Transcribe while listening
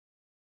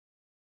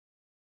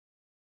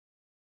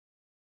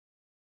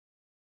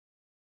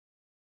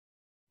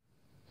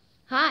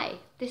Hi,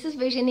 this is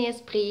Virginie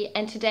Esprit,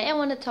 and today I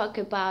want to talk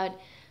about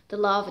the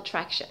law of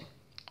attraction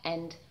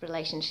and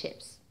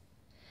relationships.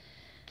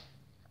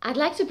 I'd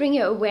like to bring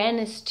your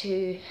awareness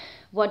to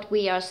what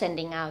we are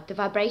sending out, the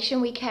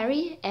vibration we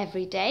carry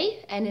every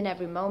day and in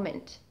every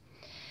moment.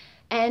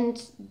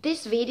 And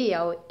this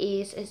video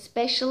is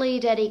especially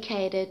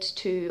dedicated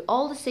to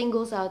all the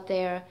singles out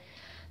there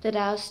that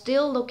are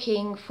still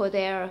looking for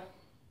their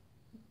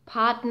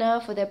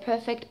partner, for their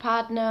perfect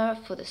partner,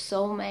 for the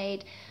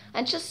soulmate,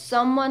 and just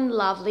someone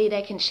lovely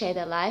they can share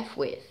their life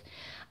with.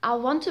 I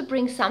want to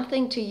bring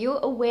something to your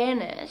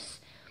awareness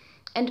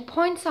and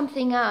point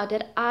something out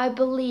that I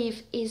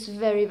believe is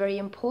very, very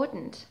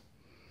important.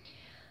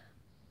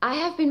 I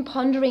have been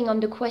pondering on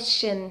the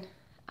question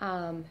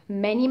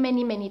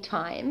many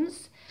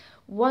times,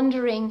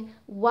 wondering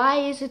why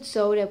is it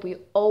so that we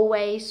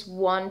always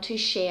want to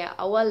share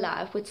our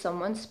life with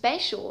someone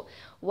special?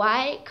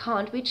 Why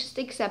can't we just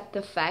accept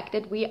the fact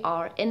that we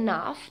are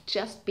enough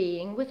just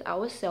being with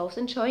ourselves,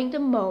 enjoying the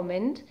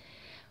moment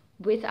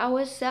with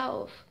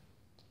ourselves?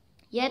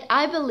 Yet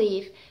I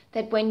believe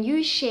that when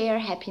you share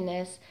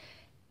happiness,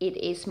 it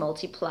is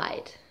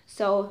multiplied.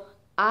 So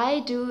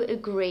I do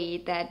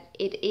agree that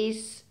it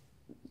is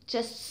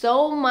just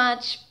so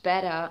much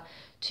better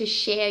to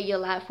share your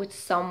life with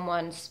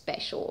someone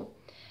special.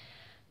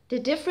 The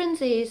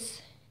difference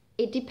is,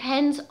 it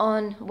depends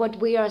on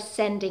what we are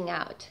sending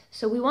out.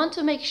 So we want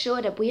to make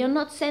sure that we are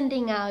not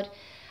sending out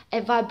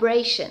a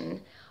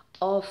vibration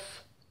of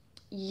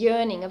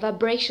yearning, a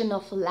vibration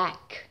of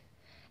lack.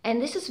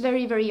 And this is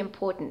very, very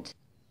important.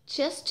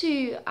 Just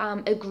to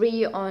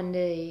agree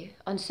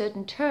on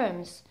certain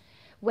terms,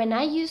 when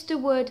I use the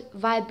word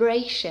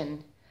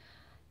vibration,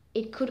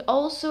 it could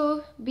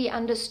also be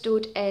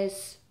understood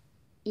as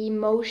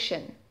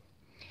emotion.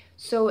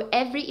 So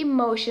every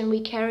emotion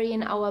we carry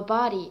in our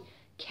body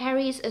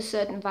carries a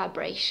certain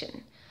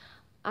vibration.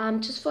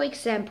 Just for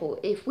example,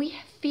 if we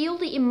feel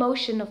the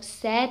emotion of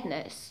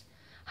sadness,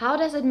 how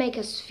does it make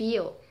us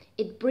feel?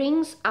 It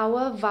brings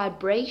our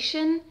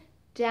vibration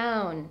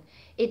down.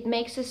 It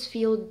makes us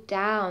feel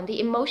down.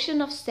 The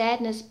emotion of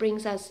sadness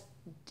brings us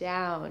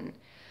down.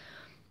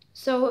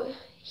 So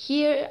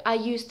here I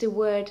use the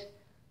word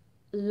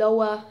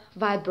lower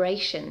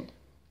vibration.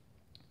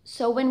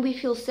 So when we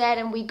feel sad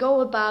and we go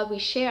about, we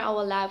share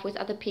our life with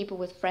other people,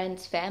 with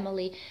friends,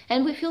 family,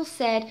 and we feel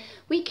sad,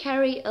 we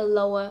carry a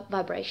lower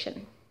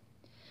vibration.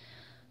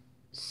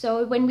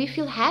 So when we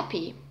feel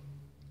happy,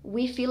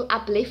 we feel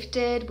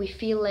uplifted, we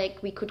feel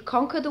like we could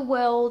conquer the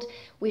world,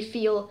 we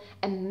feel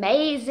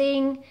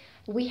amazing,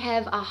 we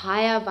have a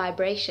higher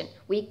vibration.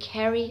 We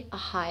carry a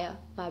higher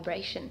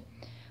vibration.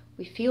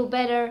 We feel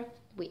better,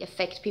 we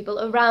affect people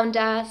around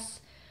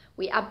us,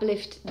 we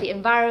uplift the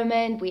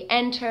environment, we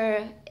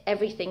enter.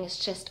 Everything is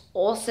just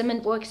awesome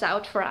and works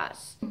out for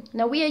us.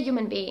 Now we are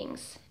human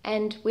beings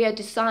and we are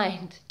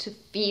designed to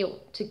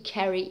feel, to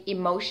carry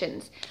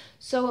emotions.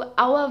 So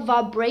our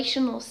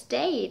vibrational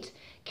state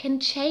can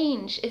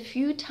change a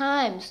few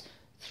times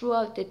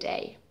throughout the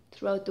day,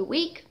 throughout the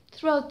week,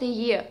 throughout the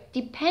year,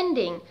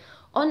 depending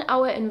on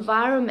our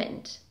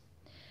environment.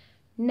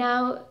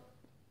 Now,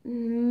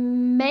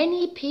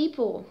 many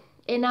people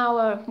in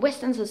our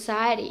Western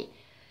society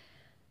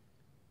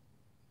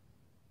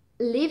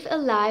live a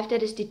life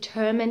that is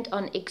determined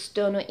on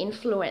external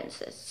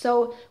influences.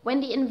 So when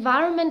the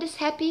environment is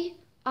happy,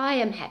 I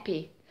am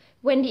happy.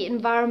 When the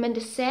environment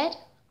is sad,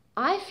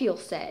 I feel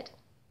sad.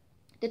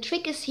 The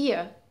trick is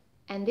here,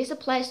 and this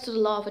applies to the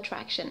law of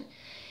attraction,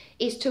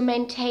 is to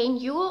maintain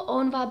your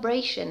own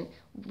vibration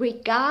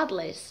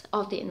regardless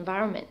of the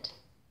environment.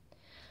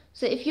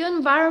 So if your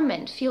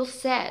environment feels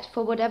sad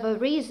for whatever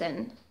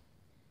reason,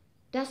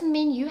 doesn't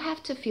mean you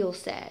have to feel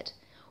sad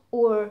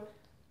or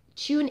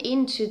tune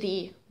into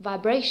the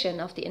vibration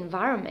of the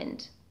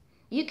environment.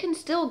 You can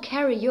still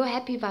carry your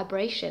happy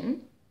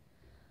vibration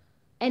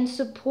and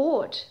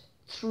support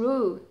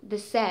through the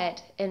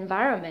sad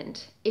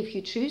environment if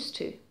you choose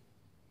to.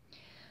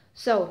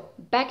 So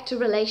back to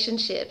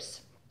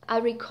relationships. I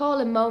recall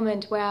a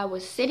moment where I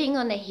was sitting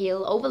on a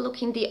hill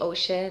overlooking the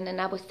ocean, and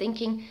I was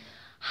thinking,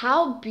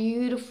 how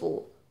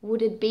beautiful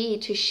would it be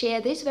to share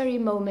this very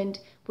moment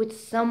with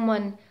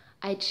someone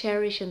I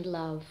cherish and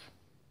love.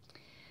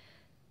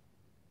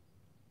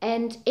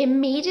 And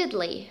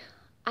immediately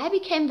I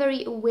became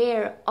very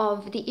aware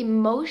of the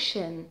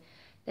emotion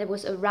that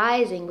was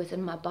arising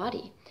within my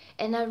body.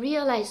 And I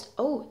realized,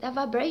 oh, that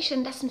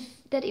vibration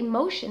that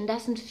emotion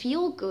doesn't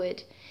feel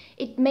good.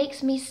 It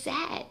makes me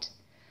sad.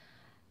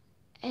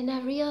 And I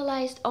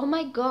realized, oh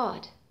my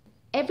God,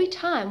 every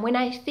time when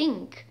I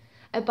think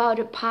about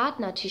a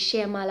partner to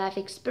share my life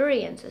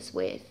experiences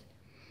with,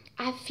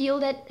 I feel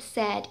that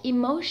sad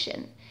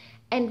emotion.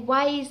 And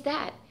why is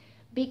that?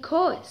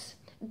 Because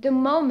the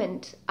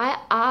moment I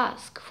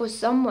ask for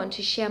someone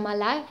to share my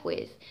life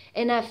with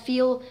and I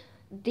feel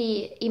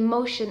the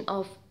emotion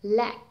of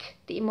lack,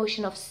 the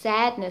emotion of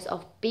sadness,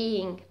 of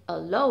being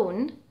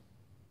alone,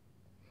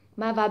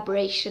 my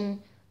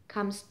vibration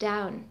comes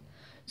down.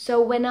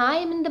 So when I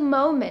am in the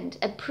moment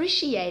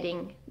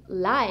appreciating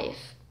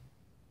life,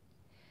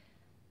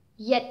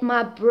 yet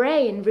my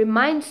brain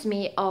reminds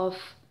me of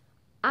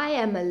I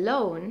am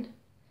alone,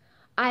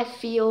 I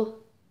feel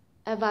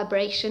a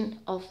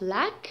vibration of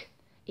lack,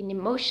 an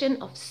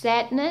emotion of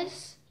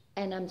sadness,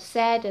 and I'm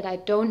sad that I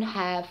don't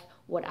have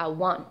what I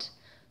want.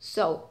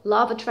 So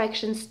law of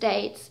attraction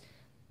states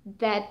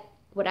that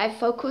what I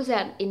focus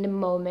on in the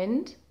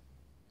moment,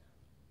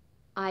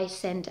 I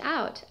send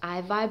out, I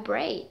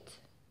vibrate.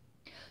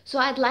 So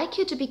I'd like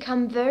you to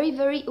become very,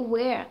 very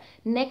aware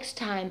next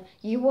time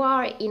you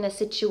are in a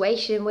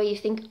situation where you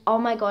think, oh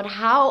my God,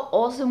 how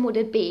awesome would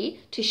it be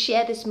to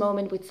share this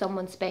moment with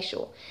someone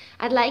special?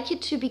 I'd like you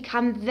to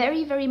become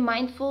very, very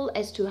mindful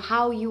as to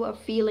how you are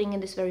feeling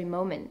in this very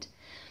moment.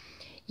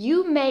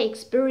 You may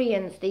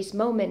experience this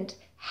moment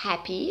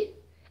happy,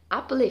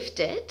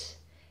 uplifted,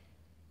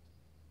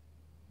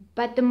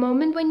 but the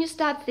moment when you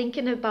start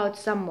thinking about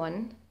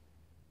someone,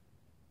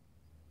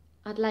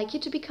 I'd like you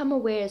to become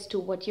aware as to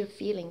what you're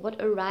feeling,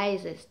 what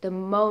arises the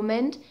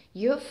moment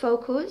your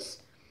focus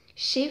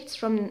shifts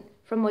from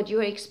what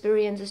your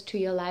experience is to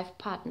your life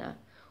partner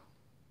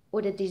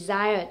or the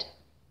desired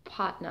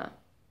partner.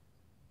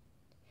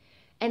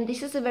 And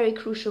this is a very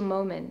crucial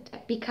moment.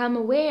 Become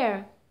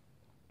aware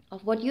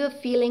of what you're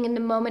feeling in the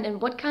moment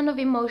and what kind of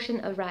emotion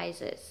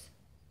arises.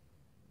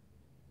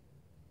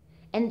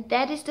 And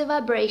that is the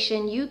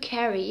vibration you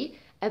carry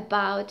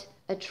about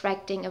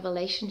attracting a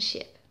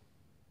relationship.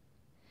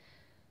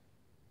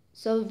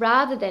 So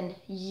rather than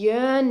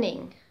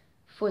yearning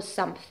for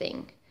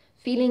something,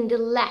 feeling the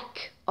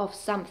lack of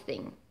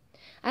something,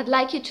 I'd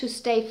like you to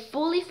stay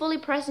fully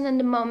present in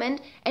the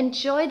moment,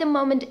 enjoy the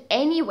moment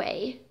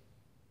anyway,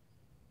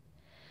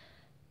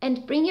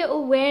 and bring your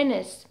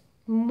awareness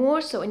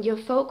more so and your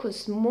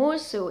focus more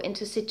so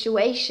into a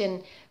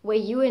situation where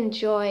you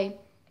enjoy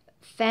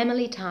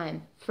family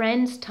time,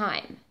 friends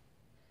time,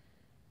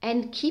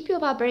 and keep your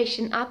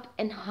vibration up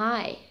and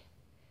high.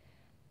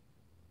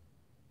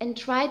 And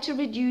try to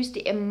reduce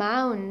the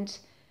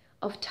amount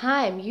of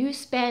time you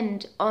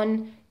spend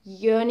on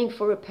yearning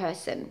for a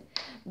person,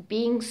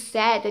 being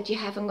sad that you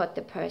haven't got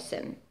the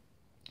person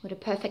or the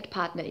perfect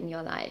partner in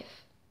your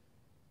life.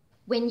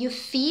 When you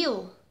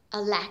feel a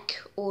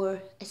lack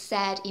or a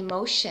sad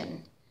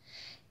emotion,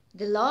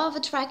 the law of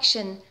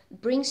attraction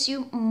brings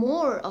you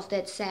more of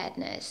that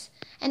sadness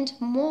and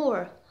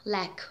more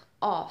lack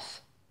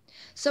of.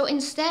 So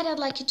instead, I'd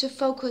like you to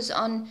focus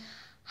on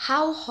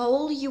how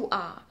whole you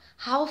are,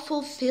 how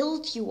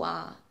fulfilled you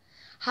are,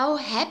 how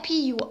happy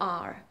you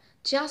are,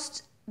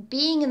 just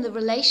being in the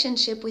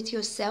relationship with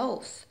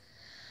yourself.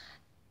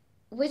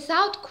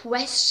 Without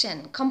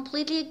question,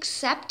 completely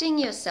accepting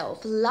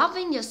yourself,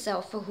 loving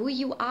yourself for who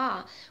you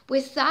are,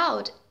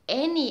 without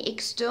any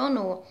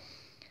external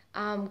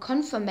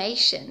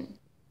confirmation.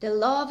 The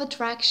law of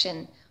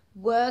attraction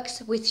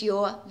works with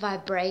your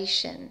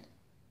vibration.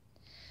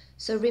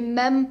 So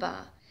remember,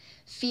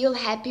 feel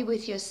happy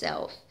with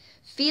yourself.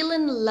 Feel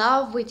in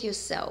love with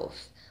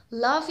yourself.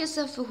 Love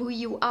yourself for who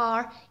you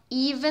are,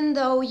 even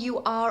though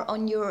you are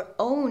on your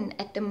own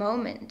at the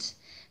moment.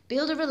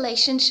 Build a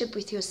relationship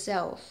with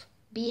yourself.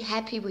 Be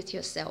happy with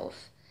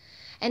yourself.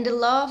 And the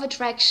law of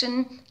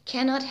attraction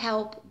cannot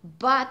help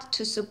but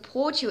to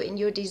support you in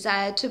your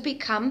desire to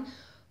become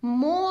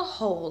more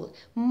whole,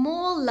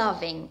 more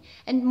loving,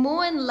 and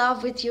more in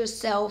love with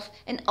yourself,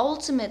 and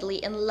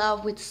ultimately in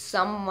love with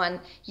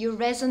someone you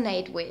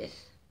resonate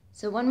with.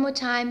 So one more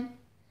time.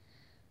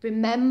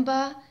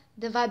 Remember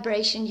the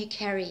vibration you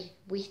carry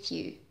with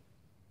you.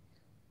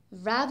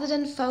 Rather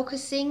than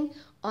focusing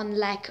on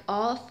lack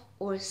of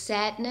or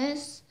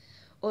sadness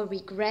or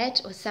regret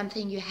or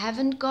something you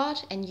haven't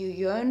got and you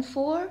yearn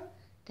for,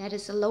 that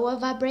is a lower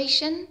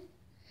vibration,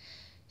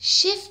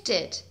 shift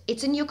it.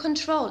 It's in your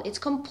control. It's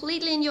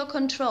completely in your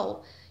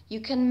control. You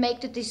can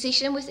make the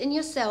decision within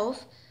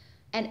yourself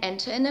and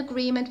enter an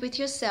agreement with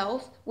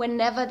yourself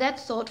whenever that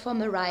thought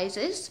form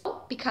arises.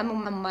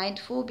 Become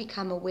mindful,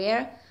 become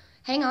aware.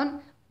 Hang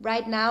on,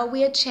 right now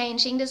we are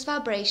changing this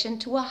vibration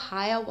to a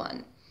higher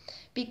one.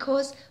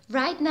 Because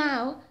right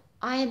now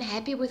I am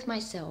happy with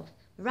myself.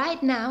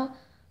 Right now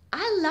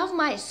I love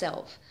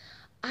myself.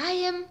 I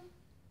am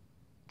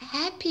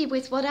happy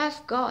with what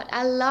I've got.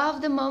 I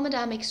love the moment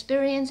I'm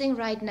experiencing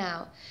right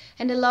now.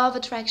 And the law of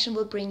attraction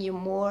will bring you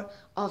more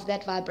of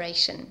that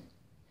vibration.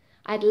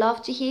 I'd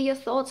love to hear your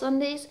thoughts on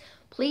this.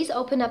 Please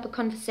open up a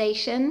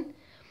conversation.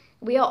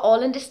 We are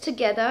all in this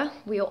together.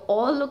 We are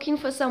all looking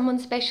for someone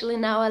special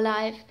in our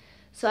life.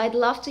 So I'd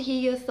love to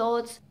hear your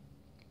thoughts.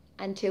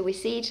 Until we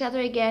see each other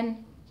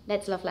again,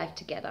 let's love life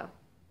together.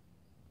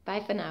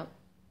 Bye for now.